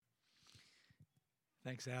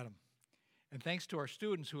Thanks, Adam. And thanks to our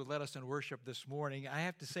students who led us in worship this morning. I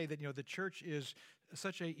have to say that, the church is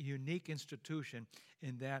such a unique institution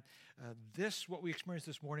in that what we experienced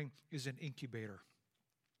this morning, is an incubator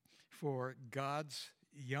for God's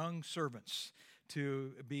young servants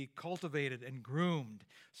to be cultivated and groomed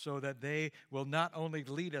so that they will not only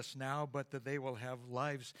lead us now, but that they will have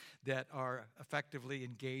lives that are effectively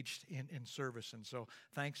engaged in service. And so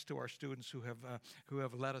thanks to our students who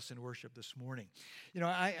have led us in worship this morning.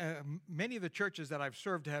 Many of the churches that I've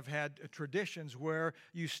served have had traditions where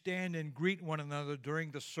you stand and greet one another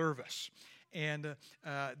during the service. And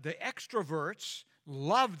the extroverts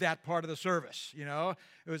loved that part of the service.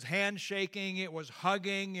 It was handshaking, it was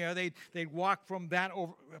hugging. They'd walk from that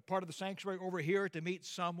part of the sanctuary over here to meet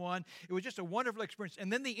someone. It was just a wonderful experience.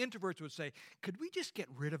 And then the introverts would say, could we just get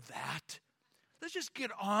rid of that? Let's just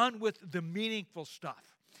get on with the meaningful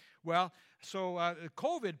stuff. Well, so the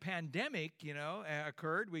COVID pandemic,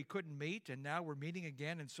 occurred. We couldn't meet, and now we're meeting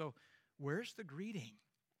again. And so where's the greeting?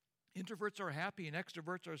 Introverts are happy and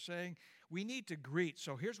extroverts are saying, we need to greet.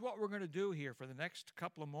 So here's what we're going to do here for the next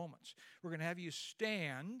couple of moments. We're going to have you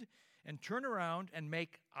stand and turn around and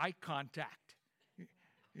make eye contact.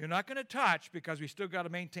 You're not going to touch because we still got to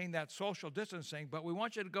maintain that social distancing, but we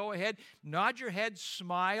want you to go ahead, nod your head,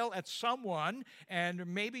 smile at someone, and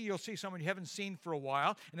maybe you'll see someone you haven't seen for a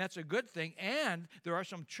while, and that's a good thing. And there are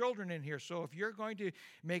some children in here, so if you're going to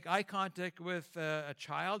make eye contact with a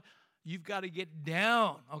child, you've got to get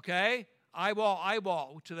down, okay?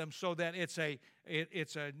 Eyeball to them so that it's a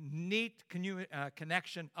neat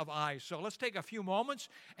connection of eyes. So let's take a few moments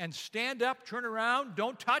and stand up, turn around,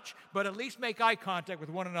 don't touch, but at least make eye contact with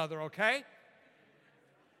one another, okay?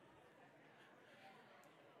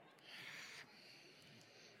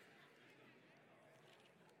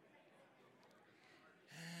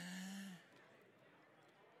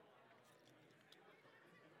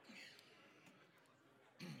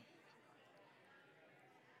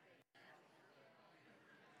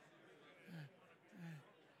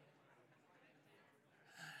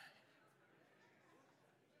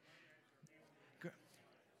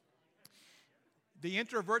 The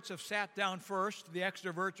introverts have sat down first. The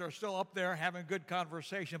extroverts are still up there having good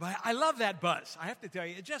conversation. But I love that buzz. I have to tell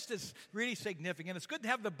you, it just is really significant. It's good to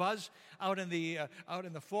have the buzz out in the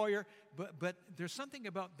foyer, but there's something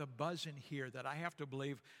about the buzz in here that I have to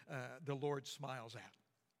believe the Lord smiles at.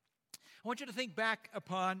 I want you to think back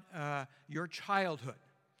upon your childhood,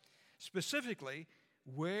 specifically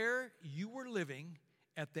where you were living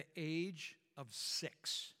at the age of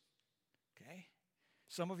 6. Okay?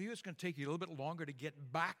 Some of you, it's going to take you a little bit longer to get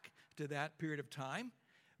back to that period of time.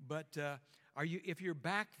 But if you're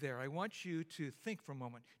back there, I want you to think for a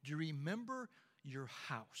moment. Do you remember your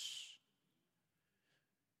house?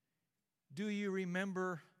 Do you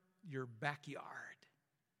remember your backyard?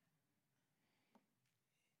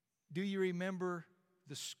 Do you remember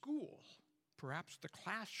the school, perhaps the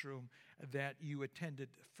classroom that you attended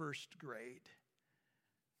first grade?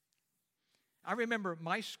 I remember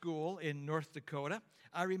my school in North Dakota.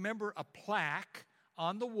 I remember a plaque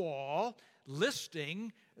on the wall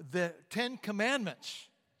listing the 10 Commandments.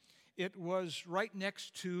 It was right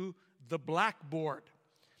next to the blackboard.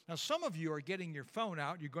 Now, some of you are getting your phone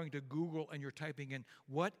out. You're going to Google and you're typing in,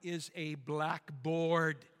 what is a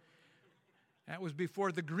blackboard? That was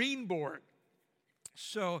before the green board.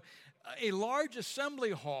 So a large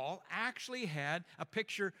assembly hall actually had a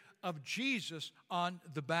picture of Jesus on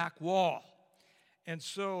the back wall. And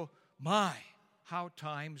so, how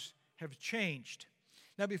times have changed.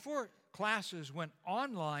 Now, before classes went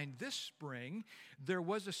online this spring, there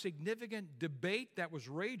was a significant debate that was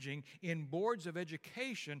raging in boards of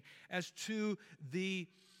education as to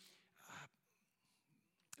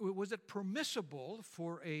was it permissible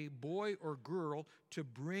for a boy or girl to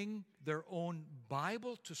bring their own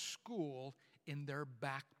Bible to school in their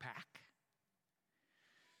backpack?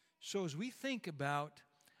 So as we think about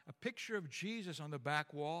a picture of Jesus on the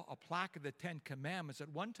back wall, a plaque of the 10 Commandments, at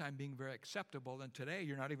one time being very acceptable, and today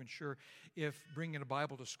you're not even sure if bringing a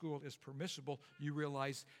Bible to school is permissible, you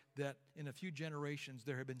realize that in a few generations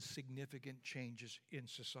there have been significant changes in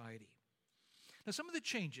society. Now, some of the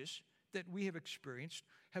changes that we have experienced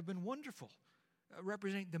have been wonderful,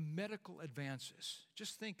 representing the medical advances.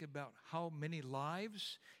 Just think about how many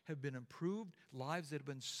lives have been improved, lives that have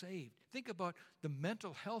been saved. Think about the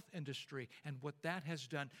mental health industry and what that has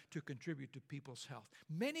done to contribute to people's health.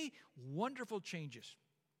 Many wonderful changes.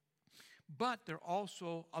 But there are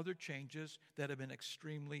also other changes that have been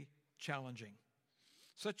extremely challenging,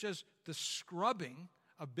 such as the scrubbing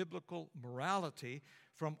of biblical morality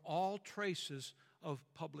from all traces of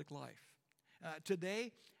public life.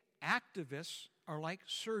 Today, activists are like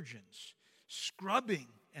surgeons, scrubbing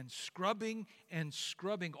and scrubbing and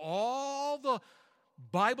scrubbing all the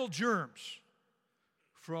Bible germs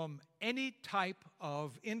from any type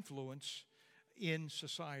of influence in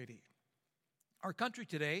society. Our country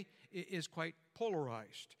today is quite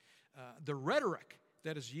polarized. The rhetoric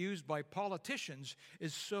that is used by politicians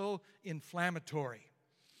is so inflammatory,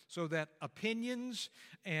 so that opinions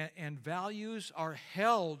and values are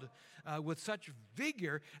held with such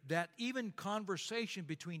vigor that even conversation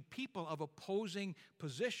between people of opposing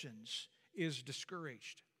positions is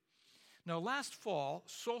discouraged. Now, last fall,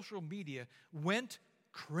 social media went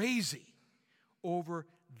crazy over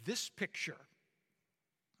this picture.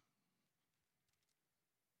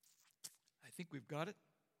 I think we've got it.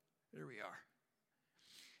 There we are.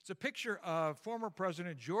 It's a picture of former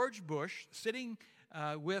President George Bush sitting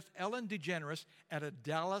with Ellen DeGeneres at a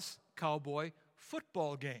Dallas Cowboy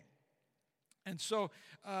football game. And so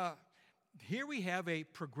here we have a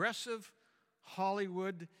progressive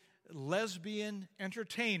Hollywood lesbian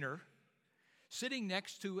entertainer sitting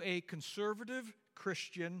next to a conservative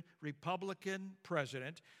Christian Republican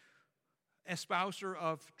president, espouser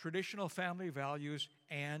of traditional family values,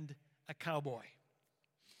 and a cowboy.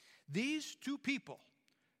 These two people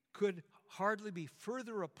could hardly be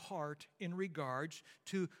further apart in regards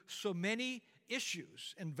to so many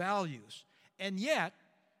issues and values, and yet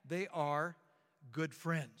they are good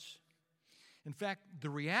friends. In fact, the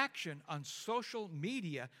reaction on social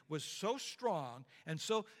media was so strong and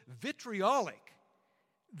so vitriolic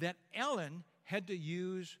that Ellen had to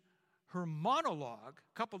use her monologue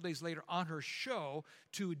a couple days later on her show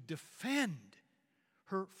to defend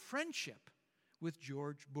her friendship with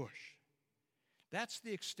George Bush. That's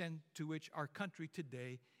the extent to which our country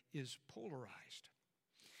today is polarized.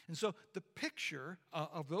 And so the picture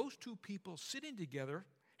of those two people sitting together,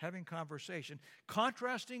 having conversation,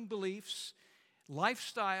 contrasting beliefs,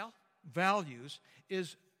 lifestyle, values,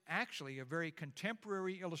 is actually a very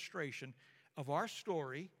contemporary illustration of our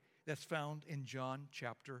story that's found in John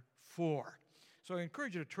chapter 4. So I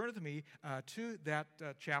encourage you to turn with me to that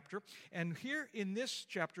chapter. And here in this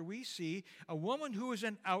chapter, we see a woman who is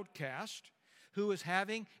an outcast, who is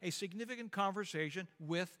having a significant conversation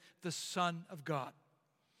with the Son of God.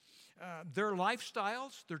 Their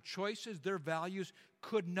lifestyles, their choices, their values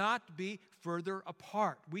could not be further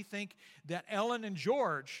apart. We think that Ellen and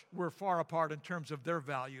George were far apart in terms of their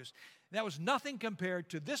values. That was nothing compared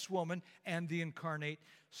to this woman and the incarnate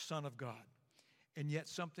Son of God. And yet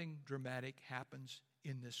something dramatic happens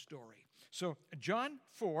in this story. So John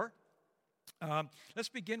 4, let's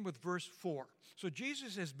begin with verse 4. So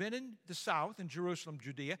Jesus has been in the south, in Jerusalem,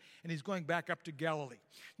 Judea, and he's going back up to Galilee.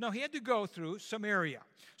 Now he had to go through Samaria.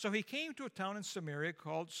 So he came to a town in Samaria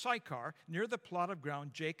called Sychar, near the plot of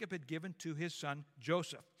ground Jacob had given to his son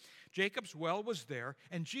Joseph. Jacob's well was there,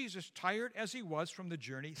 and Jesus, tired as he was from the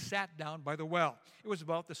journey, sat down by the well. It was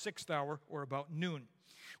about the 6th hour, or about noon.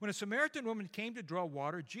 When a Samaritan woman came to draw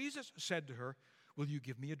water, Jesus said to her, "Will you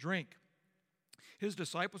give me a drink?" His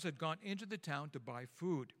disciples had gone into the town to buy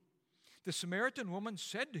food. The Samaritan woman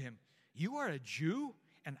said to him, "You are a Jew,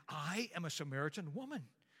 and I am a Samaritan woman.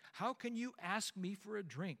 How can you ask me for a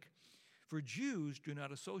drink?" For Jews do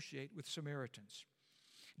not associate with Samaritans.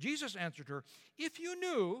 Jesus answered her, "If you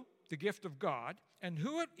knew the gift of God and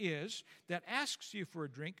who it is that asks you for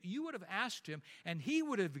a drink, you would have asked him, and he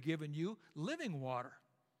would have given you living water."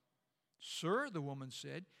 "Sir," the woman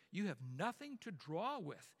said, "you have nothing to draw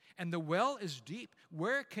with, and the well is deep.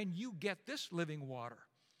 Where can you get this living water?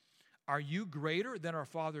 Are you greater than our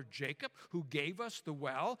father Jacob, who gave us the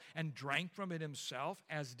well and drank from it himself,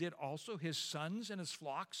 as did also his sons and his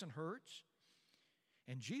flocks and herds?"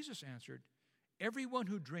 And Jesus answered, "Everyone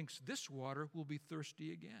who drinks this water will be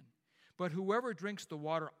thirsty again. But whoever drinks the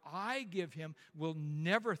water I give him will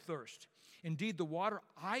never thirst. Indeed, the water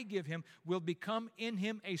I give him will become in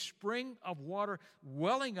him a spring of water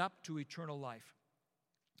welling up to eternal life."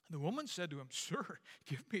 The woman said to him, "Sir,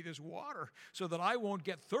 give me this water so that I won't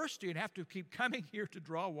get thirsty and have to keep coming here to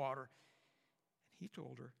draw water." And he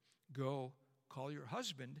told her, "Go, call your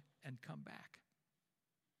husband and come back."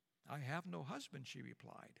 "I have no husband," she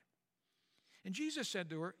replied. And Jesus said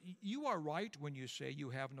to her, "You are right when you say you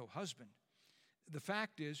have no husband. The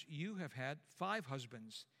fact is, you have had 5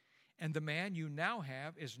 husbands, and the man you now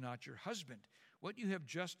have is not your husband. What you have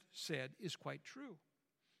just said is quite true."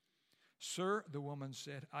 "Sir," the woman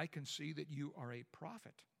said, "I can see that you are a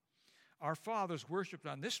prophet. Our fathers worshipped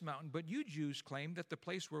on this mountain, but you Jews claim that the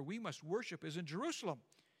place where we must worship is in Jerusalem."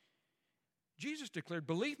 Jesus declared,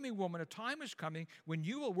 "Believe me, woman, a time is coming when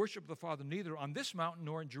you will worship the Father neither on this mountain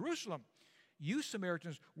nor in Jerusalem. You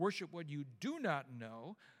Samaritans worship what you do not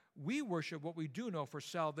know. we worship what we do know, for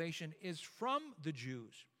salvation is from the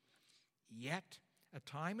Jews. Yet a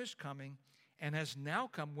time is coming and has now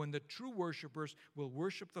come when the true worshipers will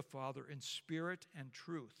worship the Father in spirit and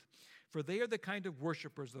truth. For they are the kind of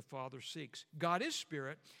worshipers the Father seeks. God is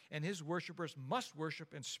spirit, and his worshipers must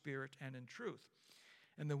worship in spirit and in truth.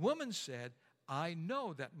 And the woman said, I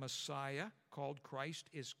know that Messiah, called Christ,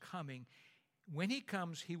 is coming. When he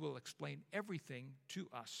comes, he will explain everything to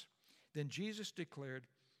us. Then Jesus declared,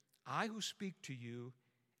 I who speak to you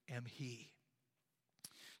am he.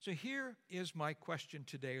 So here is my question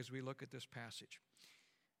today as we look at this passage.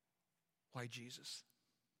 Why Jesus?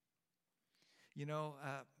 You know,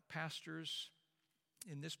 pastors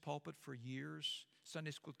in this pulpit for years,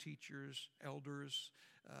 Sunday school teachers, elders,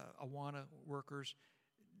 Awana workers,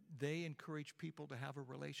 they encourage people to have a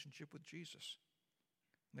relationship with Jesus.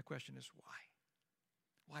 And the question is, why?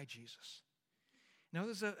 Why Jesus? Now,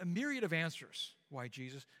 there's a myriad of answers why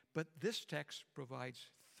Jesus, but this text provides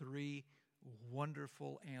three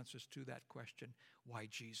wonderful answers to that question, why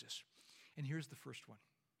Jesus? And here's the first one.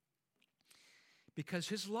 Because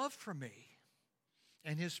his love for me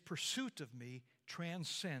and his pursuit of me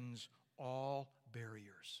transcends all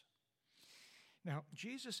barriers. Now,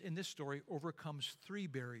 Jesus in this story overcomes three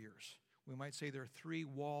barriers. We might say there are three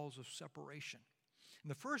walls of separation. And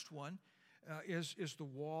the first one is the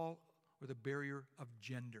wall or the barrier of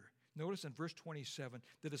gender. Notice in verse 27,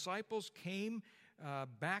 the disciples came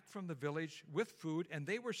back from the village with food, and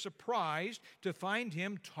they were surprised to find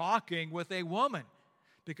him talking with a woman.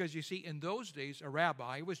 Because you see, in those days, a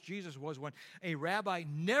rabbi, Jesus was one, a rabbi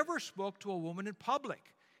never spoke to a woman in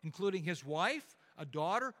public, including his wife, a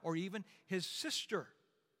daughter, or even his sister.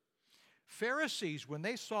 Pharisees, when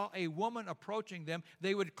they saw a woman approaching them,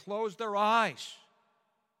 they would close their eyes.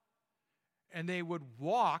 And they would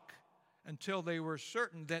walk until they were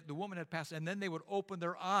certain that the woman had passed, and then they would open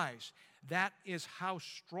their eyes. That is how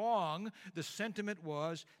strong the sentiment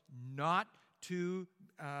was not to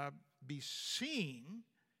be seen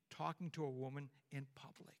talking to a woman in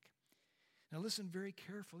public. Now listen very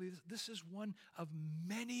carefully. This is one of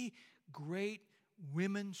many great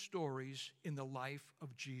women stories in the life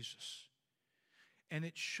of Jesus. And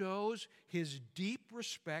it shows his deep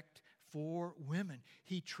respect for women.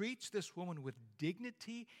 He treats this woman with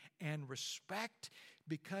dignity and respect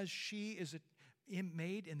because she is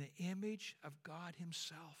made in the image of God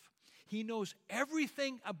himself. He knows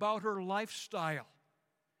everything about her lifestyle.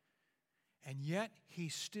 And yet he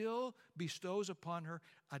still bestows upon her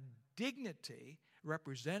a dignity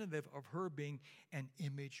representative of her being an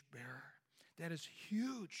image bearer. That is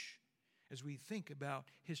huge as we think about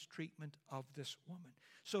his treatment of this woman.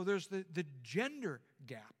 So there's the gender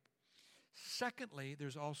gap. Secondly,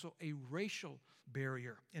 there's also a racial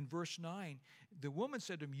barrier. In verse 9, the woman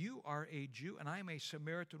said to him, you are a Jew and I am a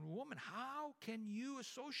Samaritan woman. How can you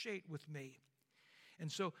associate with me?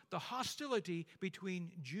 And so the hostility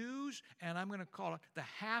between Jews and I'm going to call it the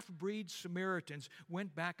half-breed Samaritans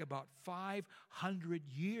went back about 500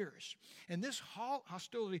 years. And this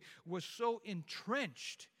hostility was so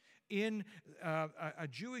entrenched in a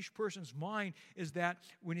Jewish person's mind is that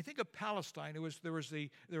when you think of Palestine,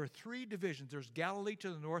 there are three divisions. There's Galilee to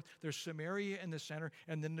the north, there's Samaria in the center,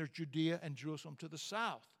 and then there's Judea and Jerusalem to the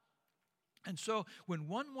south. And so when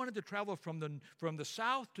one wanted to travel from the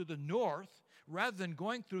south to the north, rather than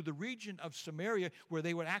going through the region of Samaria where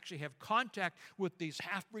they would actually have contact with these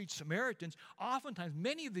half-breed Samaritans, oftentimes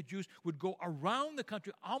many of the Jews would go around the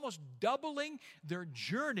country, almost doubling their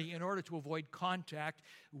journey in order to avoid contact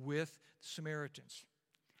with Samaritans.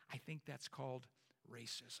 I think that's called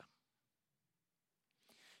racism.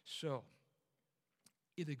 So,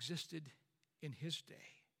 it existed in his day.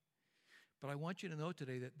 But I want you to know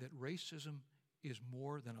today that racism is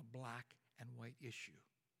more than a black and white issue.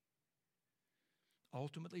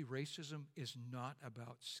 Ultimately, racism is not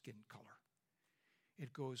about skin color.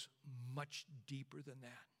 It goes much deeper than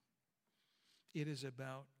that. It is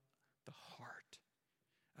about the heart,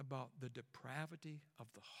 about the depravity of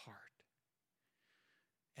the heart.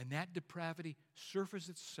 And that depravity surfaces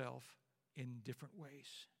itself in different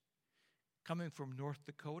ways. Coming from North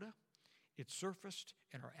Dakota, it surfaced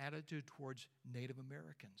in our attitude towards Native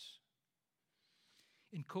Americans.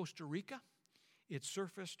 In Costa Rica, it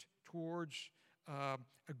surfaced towards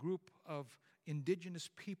a group of indigenous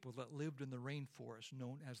people that lived in the rainforest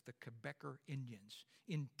known as the Quebecer Indians.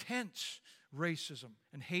 Intense racism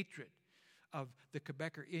and hatred of the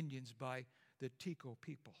Quebecer Indians by the Tico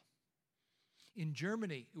people. In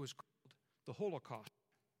Germany, it was called the Holocaust.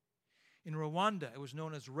 In Rwanda, it was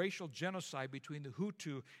known as racial genocide between the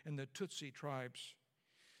Hutu and the Tutsi tribes.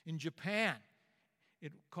 In Japan,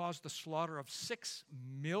 It caused the slaughter of 6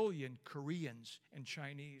 million Koreans and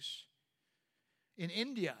Chinese. In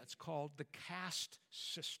India, it's called the caste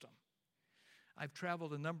system. I've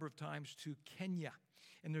traveled a number of times to Kenya,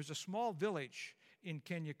 and there's a small village in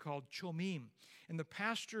Kenya called Chomim. And the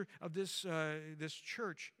pastor of this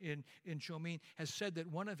church in Chomim has said that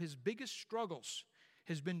one of his biggest struggles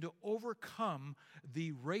has been to overcome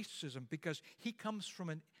the racism, because he comes from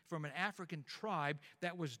an African tribe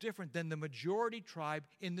that was different than the majority tribe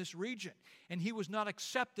in this region. And he was not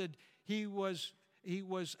accepted. He was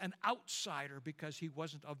an outsider because he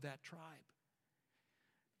wasn't of that tribe.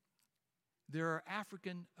 There are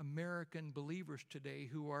African American believers today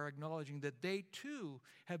who are acknowledging that they too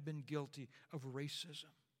have been guilty of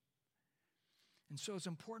racism. And so it's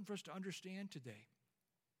important for us to understand today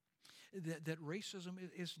that racism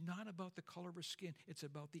is not about the color of our skin. It's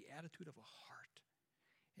about the attitude of a heart.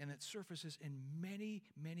 And it surfaces in many,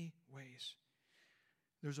 many ways.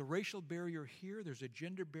 There's a racial barrier here, there's a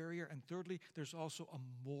gender barrier, and thirdly, there's also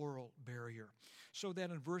a moral barrier. So that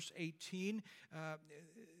in verse 18,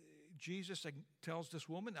 Jesus tells this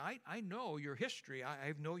woman, I know your history.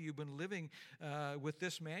 I know you've been living with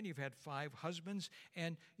this man. You've had 5 husbands.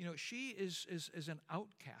 And, she is an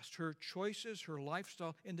outcast. Her choices, her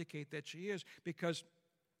lifestyle indicate that she is, because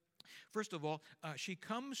first of all, she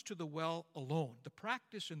comes to the well alone. The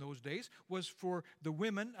practice in those days was for the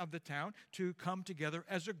women of the town to come together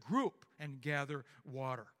as a group and gather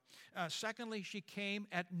water. Secondly, she came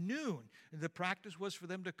at noon. The practice was for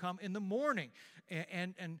them to come in the morning.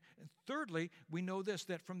 And thirdly, we know this,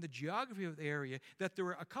 that from the geography of the area, that there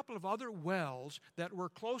were a couple of other wells that were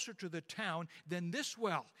closer to the town than this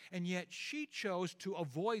well. And yet she chose to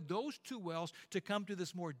avoid those 2 wells to come to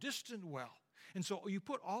this more distant well. And so you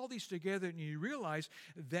put all these together and you realize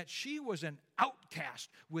that she was an outcast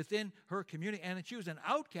within her community. And she was an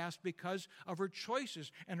outcast because of her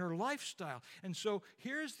choices and her lifestyle. And so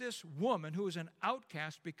here's this woman who is an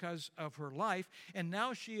outcast because of her life. And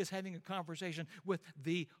now she is having a conversation with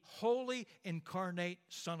the holy incarnate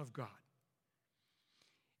Son of God.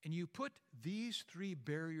 And you put these 3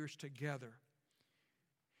 barriers together,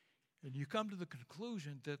 and you come to the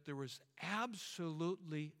conclusion that there was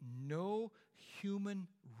absolutely no human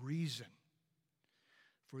reason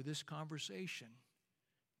for this conversation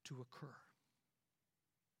to occur.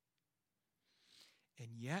 And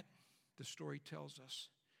yet, the story tells us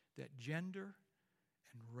that gender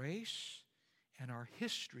and race and our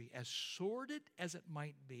history, as sordid as it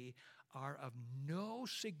might be, are of no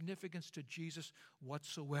significance to Jesus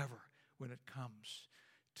whatsoever when it comes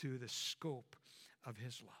to the scope of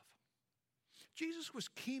his love. Jesus was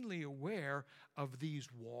keenly aware of these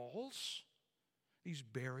walls, these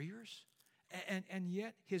barriers, and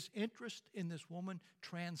yet his interest in this woman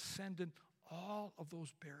transcended all of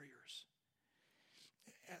those barriers.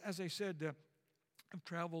 As I said, I've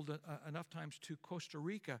traveled enough times to Costa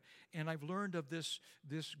Rica, and I've learned of this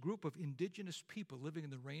group of indigenous people living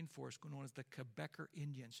in the rainforest known as the Quebecer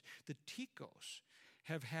Indians. The Ticos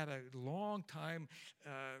have had a long time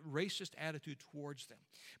racist attitude towards them.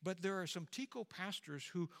 But there are some Tico pastors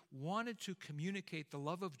who wanted to communicate the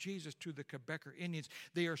love of Jesus to the Quebecer Indians.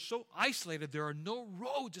 They are so isolated, there are no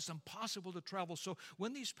roads, it's impossible to travel. So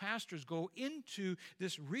when these pastors go into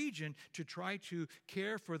this region to try to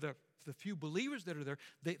care for the few believers that are there,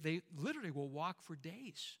 they literally will walk for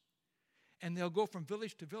days. And they'll go from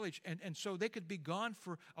village to village. And so they could be gone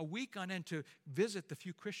for a week on end to visit the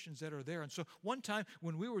few Christians that are there. And so one time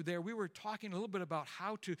when we were there, we were talking a little bit about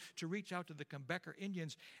how to reach out to the Quebecer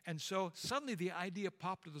Indians. And so suddenly the idea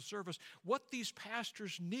popped to the surface. What these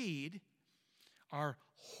pastors need are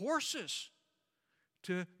horses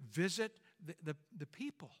to visit the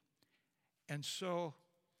people. And so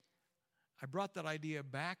I brought that idea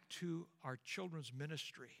back to our children's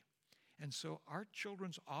ministry. And so our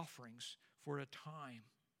children's offerings for a time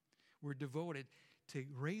were devoted to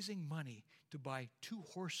raising money to buy 2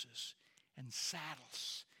 horses and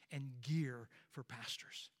saddles and gear for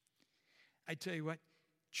pastors. I tell you what,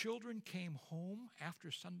 children came home after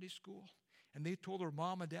Sunday school and they told their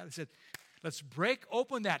mom and dad, they said, let's break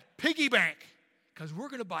open that piggy bank because we're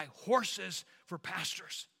going to buy horses for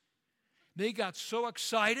pastors. They got so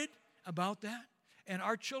excited about that. And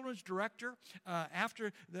our children's director,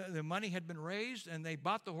 after the money had been raised and they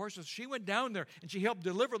bought the horses, she went down there and she helped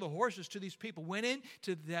deliver the horses to these people, went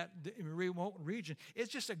into that remote region.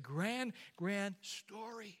 It's just a grand, grand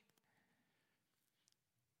story.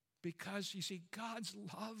 Because, you see, God's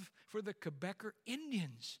love for the Quebecer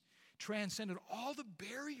Indians transcended all the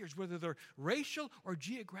barriers, whether they're racial or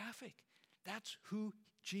geographic. That's who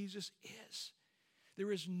Jesus is.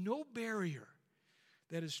 There is no barrier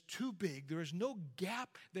that is too big. There is no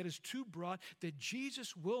gap that is too broad that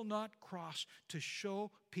Jesus will not cross to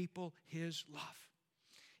show people his love.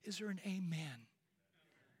 Is there an amen?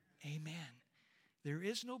 Amen. There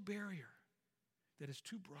is no barrier that is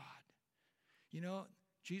too broad. You know,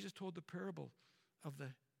 Jesus told the parable of the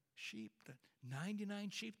sheep, the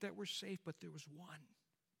 99 sheep that were safe, but there was one.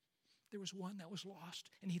 There was one that was lost,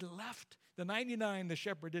 and he left the 99, the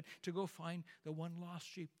shepherd did, to go find the one lost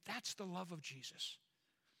sheep. That's the love of Jesus.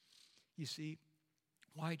 You see,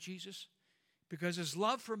 why Jesus? Because his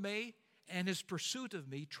love for me and his pursuit of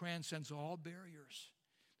me transcends all barriers.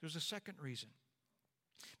 There's a second reason.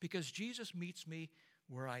 Because Jesus meets me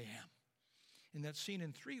where I am. And that's seen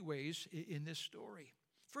in three ways in this story.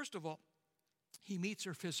 First of all, he meets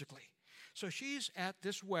her physically. So she's at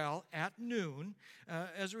this well at noon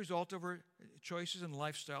as a result of her choices and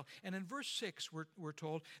lifestyle. And in verse 6, we're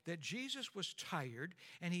told that Jesus was tired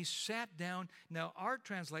and he sat down. Now, our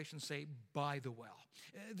translations say by the well.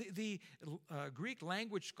 The Greek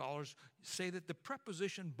language scholars say that the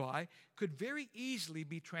preposition by could very easily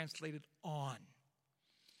be translated on,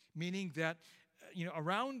 meaning that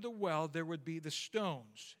around the well there would be the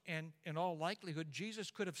stones. And in all likelihood,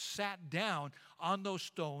 Jesus could have sat down on those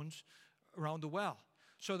stones around the well,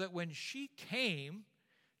 so that when she came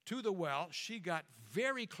to the well, she got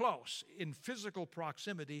very close in physical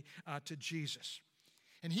proximity to Jesus.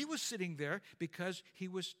 And he was sitting there because he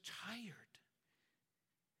was tired.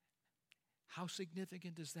 How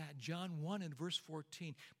significant is that? John 1 and verse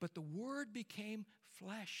 14. But the Word became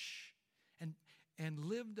flesh and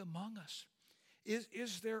lived among us.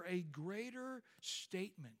 Is there a greater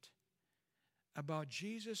statement about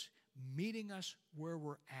Jesus meeting us where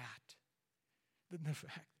we're at than the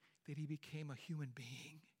fact that he became a human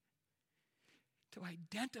being to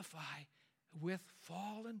identify with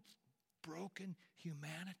fallen, broken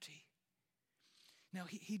humanity? Now,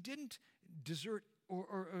 he didn't desert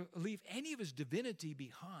or leave any of his divinity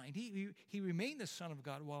behind. He remained the Son of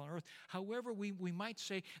God while on earth. However, we might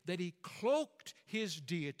say that he cloaked his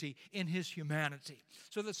deity in his humanity,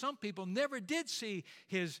 so that some people never did see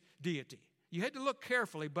his deity. You had to look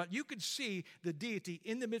carefully, but you could see the deity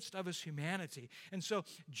in the midst of his humanity. And so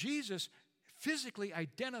Jesus physically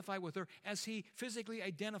identified with her as he physically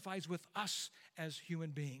identifies with us as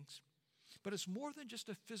human beings. But it's more than just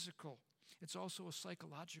a physical. It's also a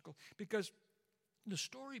psychological, because the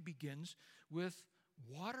story begins with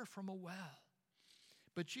water from a well.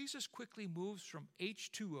 But Jesus quickly moves from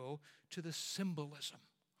H2O to the symbolism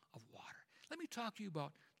of water. Let me talk to you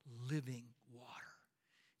about living water.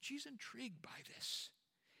 She's intrigued by this.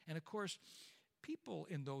 And of course, people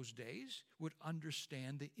in those days would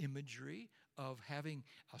understand the imagery of having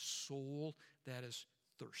a soul that is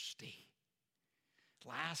thirsty.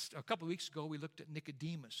 A couple of weeks ago, we looked at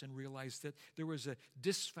Nicodemus and realized that there was a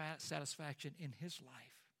dissatisfaction in his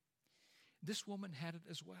life. This woman had it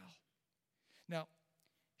as well. Now,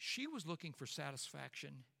 she was looking for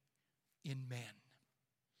satisfaction in men.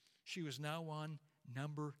 She was now on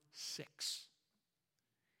number 6.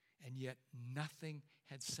 And yet nothing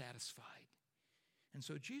had satisfied. And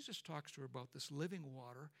so Jesus talks to her about this living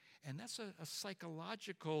water, and that's a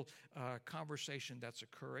psychological conversation that's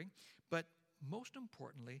occurring. But most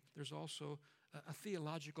importantly, there's also a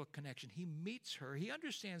theological connection. He meets her. He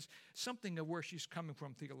understands something of where she's coming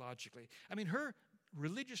from theologically. I mean, her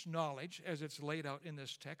religious knowledge, as it's laid out in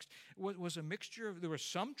this text, was a mixture of, there was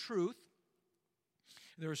some truth,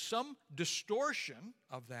 there was some distortion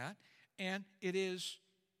of that, and it is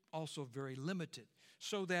also very limited.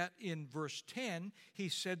 So that in verse 10, he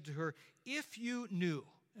said to her, if you knew,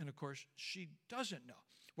 and of course she doesn't know.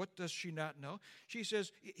 What does she not know? He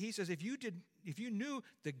says, if you knew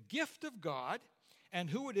the gift of God and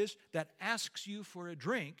who it is that asks you for a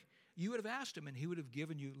drink, you would have asked him and he would have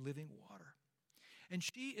given you living water. And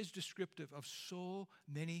she is descriptive of so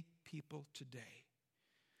many people today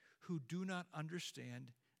who do not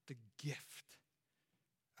understand the gift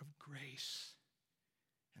of grace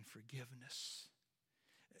and forgiveness,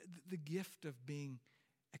 the gift of being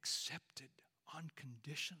accepted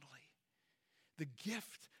unconditionally, the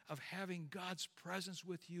gift of having God's presence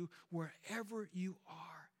with you wherever you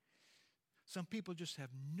are. Some people just have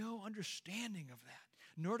no understanding of that,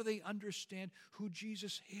 nor do they understand who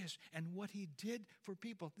Jesus is and what he did for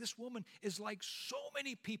people. This woman is like so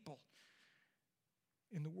many people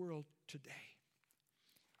in the world today.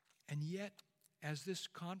 And yet, as this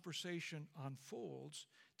conversation unfolds,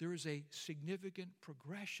 there is a significant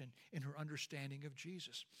progression in her understanding of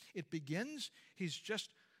Jesus. It begins, he's just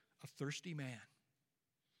a thirsty man.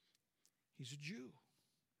 He's a Jew.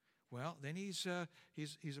 Well, then he's a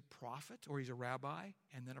prophet, or he's a rabbi,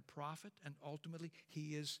 and then a prophet, and ultimately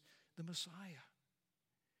he is the Messiah.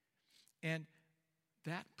 And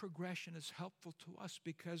that progression is helpful to us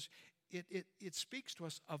because it speaks to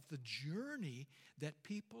us of the journey that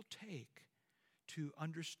people take to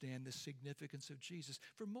understand the significance of Jesus.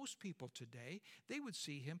 For most people today, they would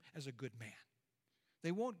see him as a good man.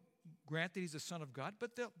 They won't grant that he's the Son of God,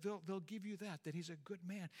 but they'll give you that he's a good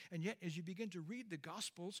man. And yet, as you begin to read the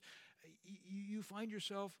Gospels, you find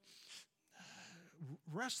yourself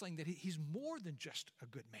wrestling that he's more than just a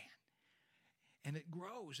good man. And it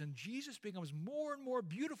grows, and Jesus becomes more and more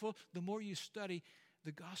beautiful the more you study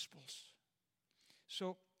the Gospels.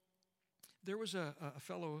 So there was a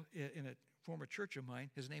fellow in a former church of mine.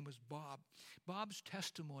 His name was Bob. Bob's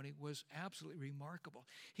testimony was absolutely remarkable.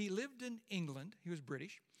 He lived in England. He was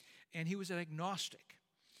British, and he was an agnostic.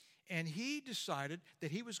 And he decided that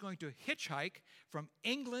he was going to hitchhike from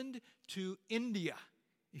England to India.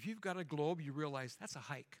 If you've got a globe, you realize that's a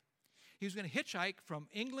hike. He was going to hitchhike from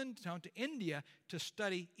England down to India to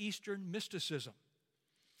study Eastern mysticism.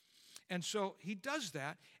 And so he does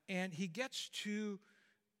that, and he gets to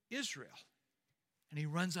Israel, and he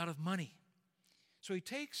runs out of money. So he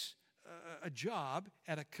takes a job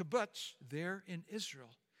at a kibbutz there in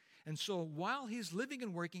Israel. And so while he's living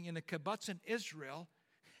and working in a kibbutz in Israel,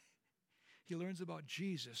 he learns about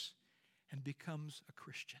Jesus and becomes a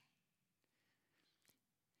Christian.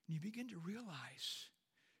 And you begin to realize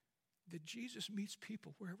that Jesus meets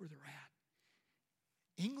people wherever they're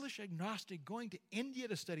at. English agnostic going to India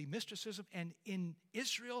to study mysticism, and in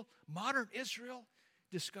Israel, modern Israel,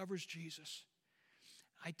 discovers Jesus.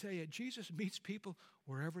 I tell you, Jesus meets people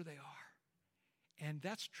wherever they are. And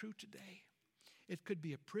that's true today. It could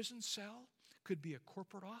be a prison cell, could be a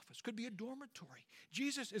corporate office, could be a dormitory.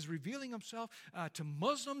 Jesus is revealing himself to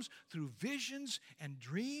Muslims through visions and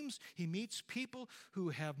dreams. He meets people who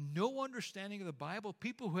have no understanding of the Bible,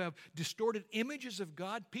 people who have distorted images of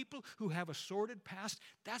God, people who have a sordid past.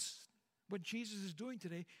 That's what Jesus is doing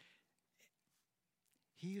today.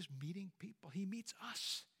 He is meeting people. He meets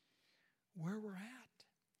us where we're at.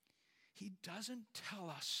 He doesn't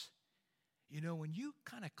tell us, when you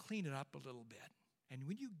kind of clean it up a little bit, and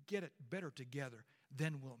when you get it better together,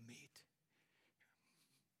 then we'll meet.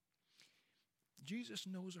 Jesus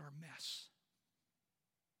knows our mess.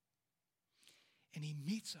 And he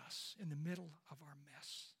meets us in the middle of our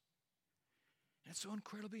mess. And it's so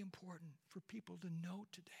incredibly important for people to know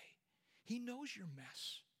today. He knows your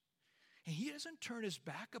mess. And he doesn't turn his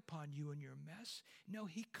back upon you in your mess. No,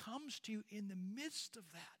 he comes to you in the midst of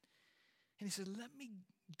that. And he said, let me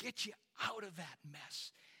get you out of that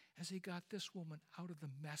mess, as he got this woman out of the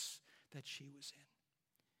mess that she was in.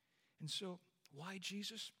 And so, why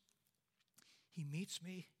Jesus? He meets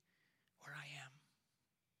me where I am.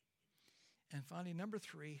 And finally, number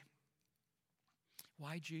 3,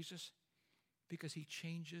 why Jesus? Because he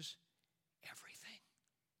changes everything.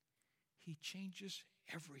 He changes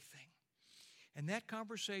everything. And that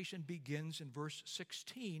conversation begins in verse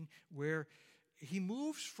 16, where he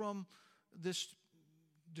moves from this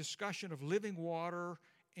discussion of living water,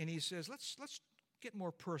 and he says, let's get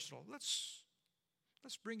more personal. Let's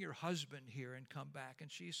bring your husband here and come back. And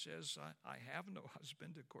she says, I have no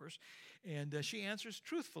husband, of course. And she answers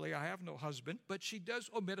truthfully, I have no husband. But she does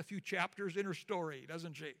omit a few chapters in her story,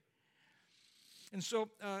 doesn't she? And so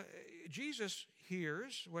Jesus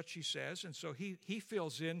hears what she says, and so he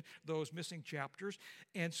fills in those missing chapters.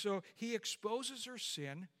 And so he exposes her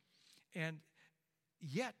sin, and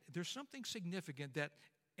yet there's something significant that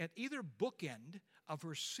at either bookend of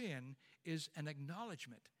her sin is an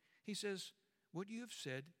acknowledgement. He says, what you have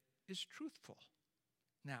said is truthful.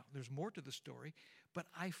 Now, there's more to the story, but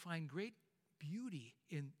I find great beauty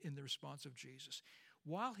in the response of Jesus.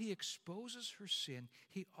 While he exposes her sin,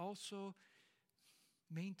 he also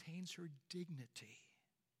maintains her dignity.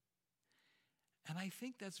 And I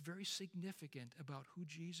think that's very significant about who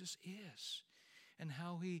Jesus is and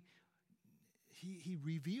how he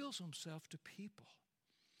reveals himself to people.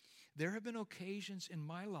 There have been occasions in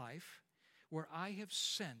my life where I have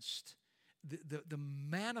sensed the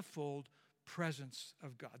manifold presence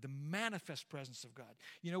of God, the manifest presence of God.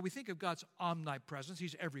 We think of God's omnipresence.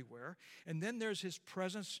 He's everywhere. And then there's his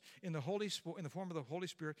presence in the form of the Holy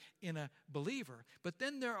Spirit in a believer. But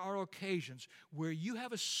then there are occasions where you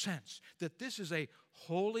have a sense that this is a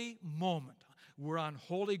holy moment. We're on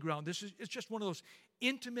holy ground. It's just one of those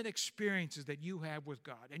intimate experiences that you have with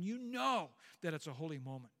God. And you know that it's a holy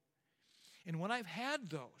moment. And when I've had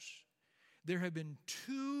those, there have been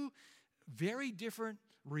 2 very different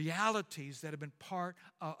realities that have been part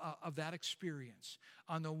of that experience.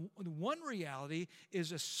 On the one reality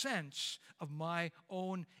is a sense of my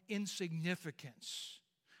own insignificance,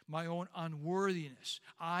 my own unworthiness.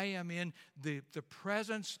 I am in the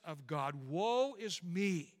presence of God. Woe is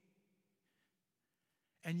me.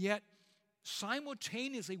 And yet,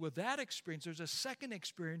 simultaneously with that experience, there's a second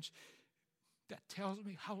experience that tells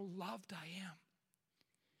me how loved I am,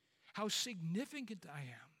 how significant I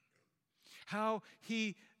am, how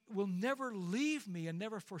He will never leave me and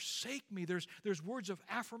never forsake me. There's words of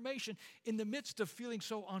affirmation in the midst of feeling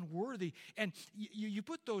so unworthy. And you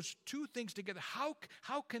put those two things together.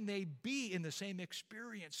 How can they be in the same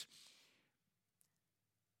experience?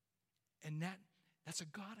 And that's a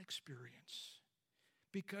God experience.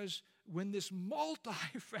 Because when this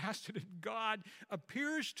multifaceted God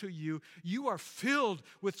appears to you, you are filled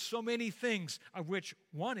with so many things, of which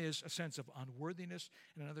one is a sense of unworthiness,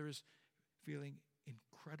 and another is feeling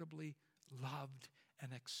incredibly loved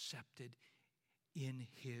and accepted in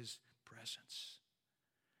His presence.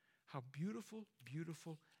 How beautiful,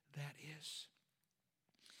 beautiful that is.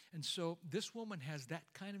 And so this woman has that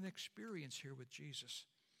kind of experience here with Jesus.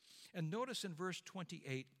 And notice in verse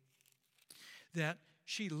 28 that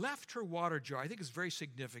she left her water jar. I think it's very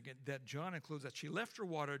significant that John includes that. She left her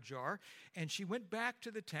water jar and she went back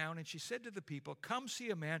to the town and she said to the people, "Come see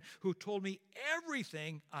a man who told me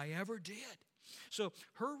everything I ever did." So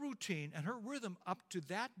her routine and her rhythm up to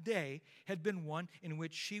that day had been one in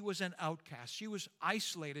which she was an outcast. She was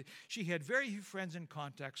isolated. She had very few friends in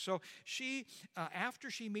contact. So she, after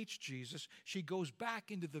she meets Jesus, she goes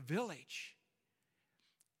back into the village.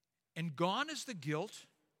 And gone is the guilt.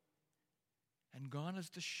 And gone is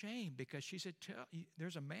the shame, because she said,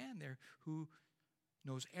 there's a man there who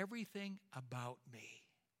knows everything about me.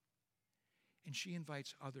 And she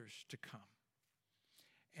invites others to come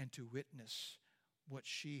and to witness what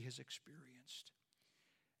she has experienced.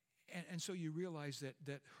 And so you realize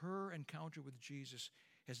that her encounter with Jesus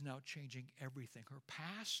is now changing everything. Her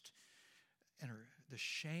past and the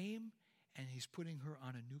shame, and He's putting her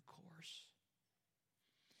on a new course.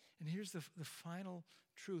 And here's the final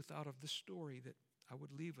truth out of the story that I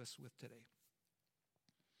would leave us with today.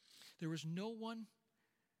 There is no one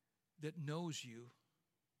that knows you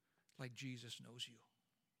like Jesus knows you.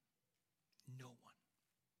 No one.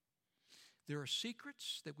 There are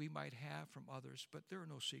secrets that we might have from others, but there are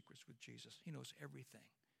no secrets with Jesus. He knows everything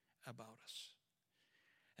about us.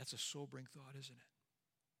 That's a sobering thought, isn't it?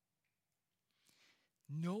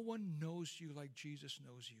 No one knows you like Jesus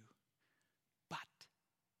knows you, but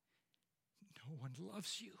no one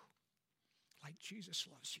loves you like Jesus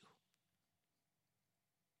loves you.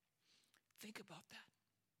 Think about that.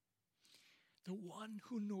 The one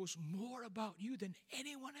who knows more about you than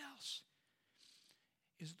anyone else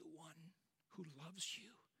is the one who loves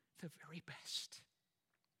you the very best.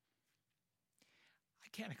 I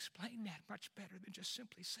can't explain that much better than just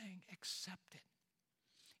simply saying accept it,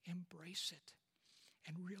 embrace it,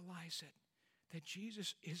 and realize it. That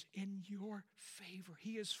Jesus is in your favor.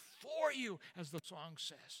 He is for you, as the song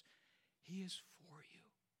says. He is for you.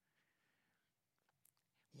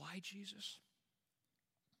 Why Jesus?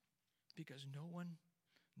 Because no one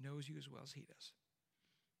knows you as well as He does.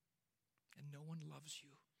 And no one loves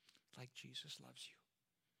you like Jesus loves you.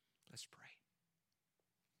 Let's pray.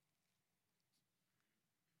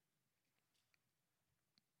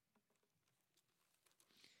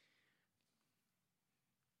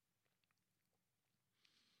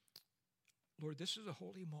 Lord, this is a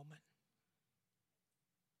holy moment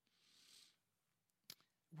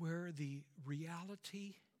where the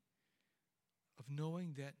reality of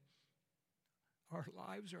knowing that our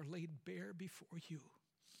lives are laid bare before you,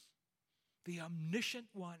 the omniscient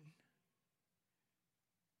one,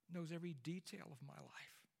 knows every detail of my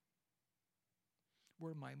life,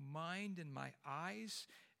 where my mind and my eyes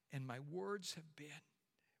and my words have been.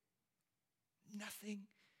 Nothing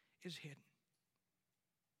is hidden.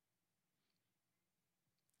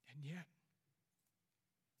 And yet,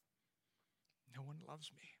 no one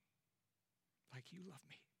loves me like you love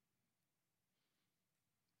me.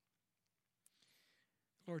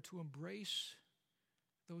 Lord, to embrace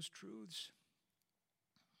those truths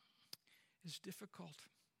is difficult.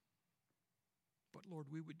 But Lord,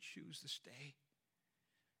 we would choose this day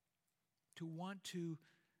to want to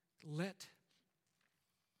let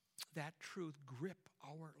that truth grip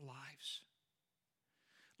our lives.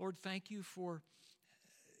 Lord, thank you for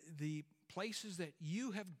the places that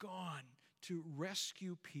you have gone to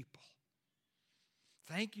rescue people.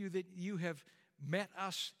 Thank you that you have met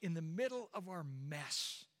us in the middle of our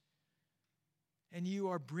mess, and you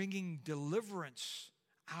are bringing deliverance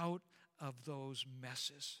out of those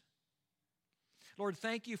messes. Lord,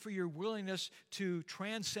 thank you for your willingness to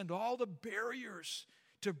transcend all the barriers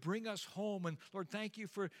to bring us home. And Lord, thank you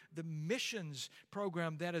for the missions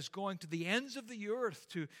program that is going to the ends of the earth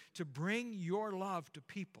to bring your love to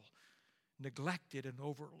people neglected and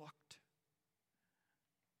overlooked.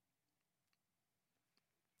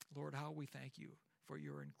 Lord, how we thank you for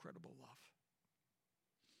your incredible love.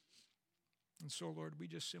 And so, Lord, we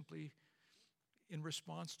just simply, in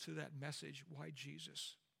response to that message, why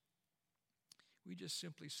Jesus? We just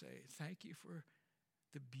simply say, thank you for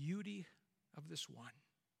the beauty of this one,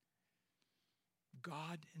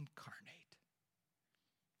 God incarnate,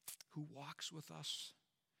 who walks with us,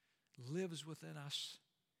 lives within us,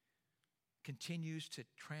 continues to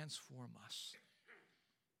transform us.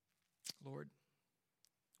 Lord,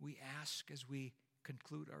 we ask as we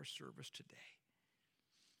conclude our service today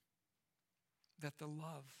that the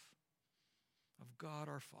love of God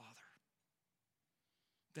our Father,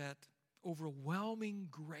 that overwhelming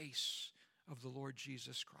grace of the Lord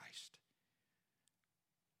Jesus Christ,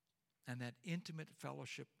 and that intimate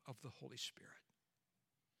fellowship of the Holy Spirit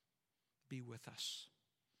be with us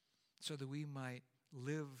so that we might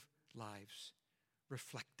live lives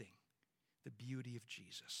reflecting the beauty of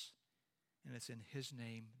Jesus. And it's in his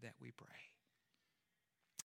name that we pray.